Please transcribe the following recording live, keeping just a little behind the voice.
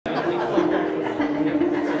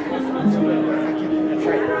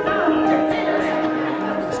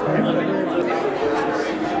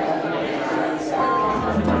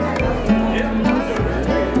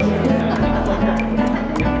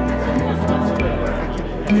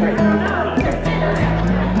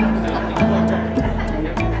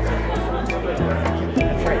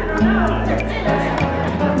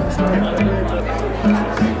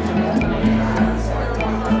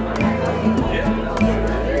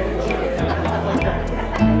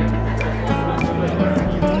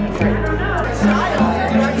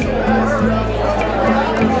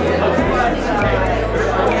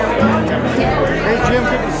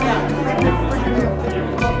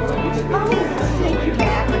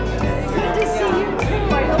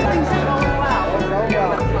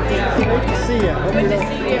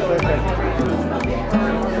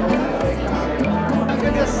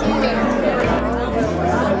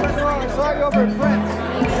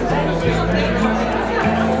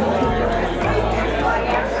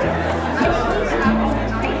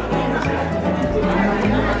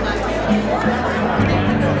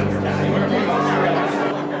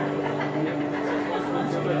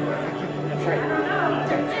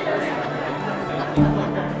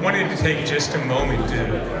Take just a moment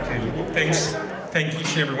to thank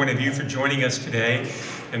each and every one of you for joining us today,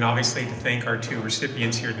 and obviously to thank our two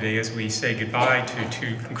recipients here today as we say goodbye to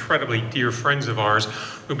two incredibly dear friends of ours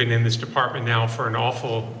who've been in this department now for an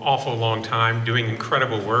awful long time, doing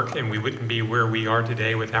incredible work, and we wouldn't be where we are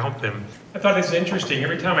today without them. I thought it was interesting,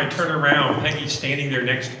 every time I turn around, Peggy's standing there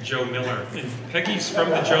next to Joe Miller, and Peggy's from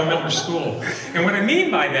the Joe Miller School. And what I mean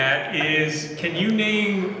by that is, can you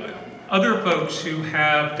name other folks who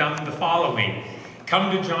have done the following?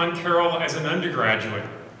 Come to John Carroll as an undergraduate,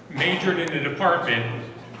 majored in a department,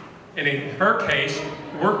 and in her case,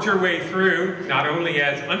 worked her way through not only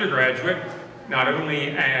as undergraduate, not only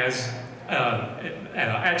as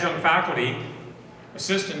adjunct faculty,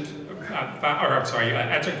 adjunct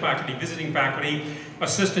faculty, visiting faculty,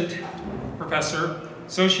 assistant professor,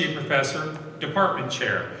 associate professor, department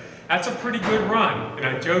chair. That's a pretty good run.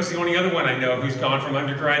 And Joe's the only other one I know who's gone from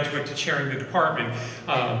undergraduate to chairing the department,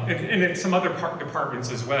 and in some other departments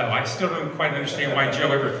as well. I still don't quite understand why Joe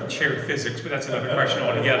ever chaired physics, but that's another question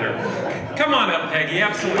altogether. Come on up, Peggy,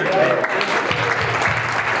 absolutely.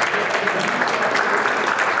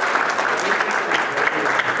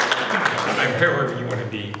 I'm wherever you want to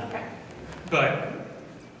be. Okay. But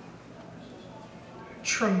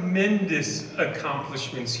tremendous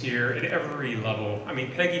accomplishments here at every level. I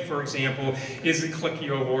mean, Peggy, for example, is the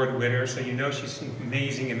Clickio Award winner, so you know she's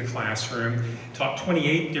amazing in the classroom. Taught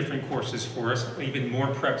 28 different courses for us, even more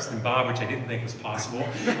preps than Bob, which I didn't think was possible.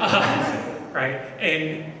 Right?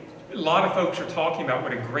 And a lot of folks are talking about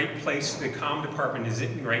what a great place the comm department is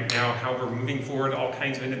in right now, how we're moving forward, all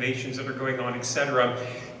kinds of innovations that are going on, etc.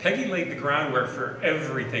 Peggy laid the groundwork for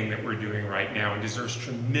everything that we're doing right now and deserves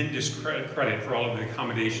tremendous credit for all of the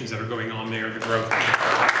accommodations that are going on there, the growth.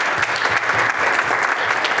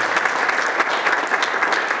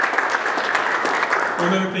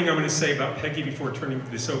 One other thing I'm going to say about Peggy before turning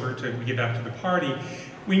this over to get back to the party,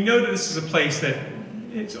 we know that this is a place that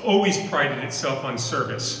it's always prided itself on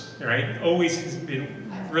service, right? Always has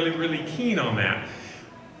been really, really keen on that.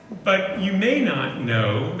 But you may not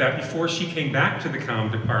know that before she came back to the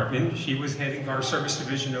comm department, she was heading our service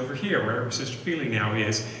division over here, where her sister Feely now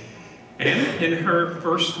is. And in her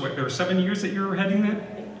first, there were 7 years that you were heading that?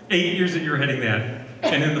 8 years that you were heading that.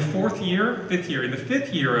 And in the fifth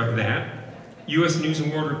year of that, U.S. News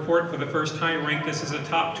and World Report for the first time ranked us as a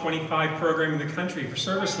top 25 program in the country for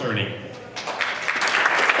service learning.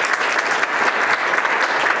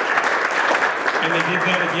 And they did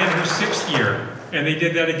that again her 6th year, and they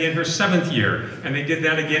did that again her 7th year, and they did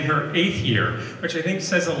that again her 8th year, which I think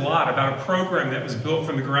says a lot about a program that was built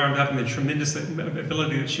from the ground up and the tremendous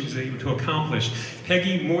ability that she was able to accomplish.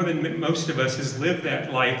 Peggy, more than most of us, has lived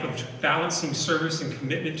that life of balancing service and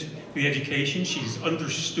commitment to the education. She's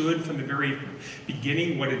understood from the very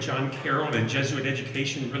beginning what a John Carroll and Jesuit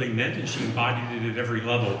education really meant, and she embodied it at every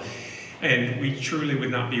level. And we truly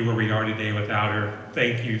would not be where we are today without her.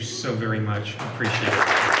 Thank you so very much. I appreciate it.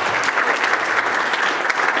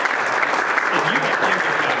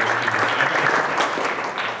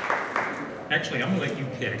 Actually, I'm going to let you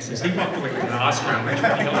pick, since he walked away with an Oscar. I'm going to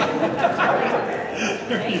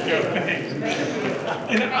There you go, thanks.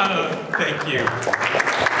 And thank you.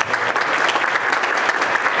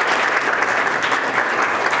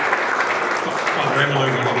 Father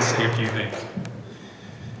Emily wanted to say a few things.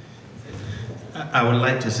 I would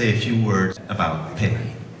like to say a few words about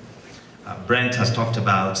Peggy. Brent has talked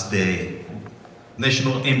about the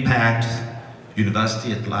national impact,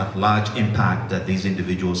 university at large impact that these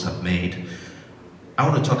individuals have made. I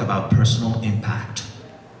want to talk about personal impact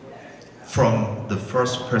from the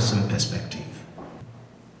first person perspective.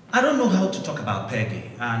 I don't know how to talk about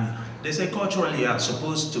Peggy, and They say culturally I'm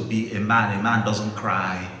supposed to be a man. A man doesn't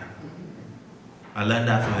cry. I learned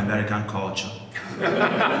that from American culture.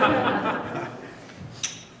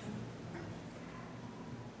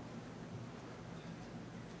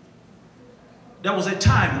 There was a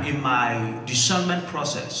time in my discernment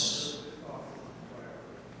process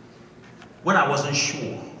when I wasn't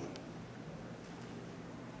sure.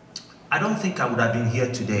 I don't think I would have been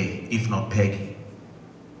here today if not Peggy.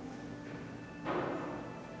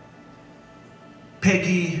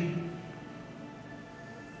 Peggy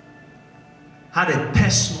had a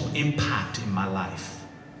personal impact in my life.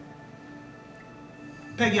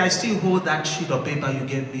 Peggy, I still hold that sheet of paper you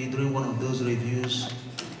gave me during one of those reviews.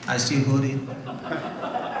 I still hold it.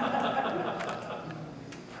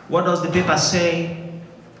 What does the paper say?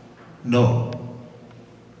 No.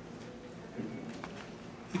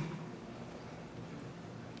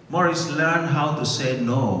 Morris, learn how to say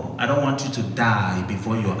no. I don't want you to die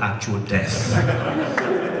before your actual death.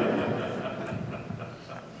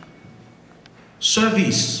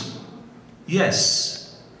 Service.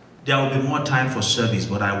 Yes, there will be more time for service,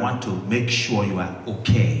 but I want to make sure you are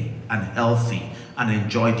okay and healthy and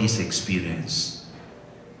enjoy this experience.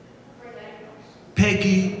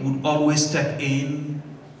 Peggy would always step in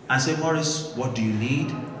and say, Morris, what do you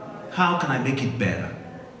need? How can I make it better?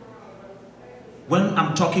 When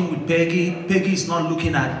I'm talking with Peggy, Peggy is not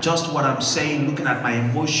looking at just what I'm saying, looking at my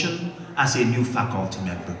emotion as a new faculty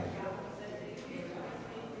member.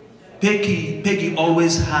 Peggy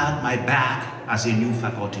always had my back as a new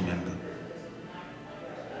faculty member.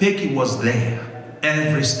 Peggy was there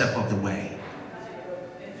every step of the way.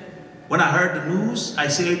 When I heard the news, I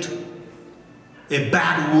said a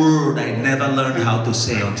bad word I never learned how to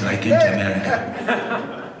say until I came to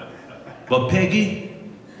America. But Peggy,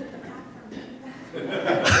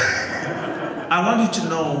 I want you to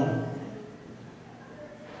know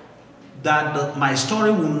that my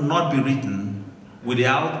story will not be written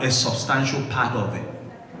without a substantial part of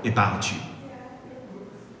it about you.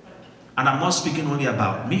 And I'm not speaking only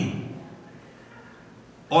about me.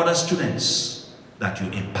 Other students that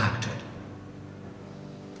you impacted.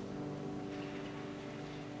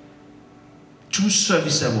 Too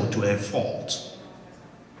serviceable to a fault.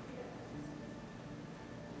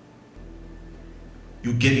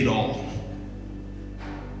 You gave it all.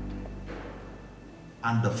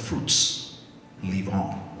 And the fruits live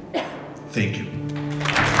on. Thank you.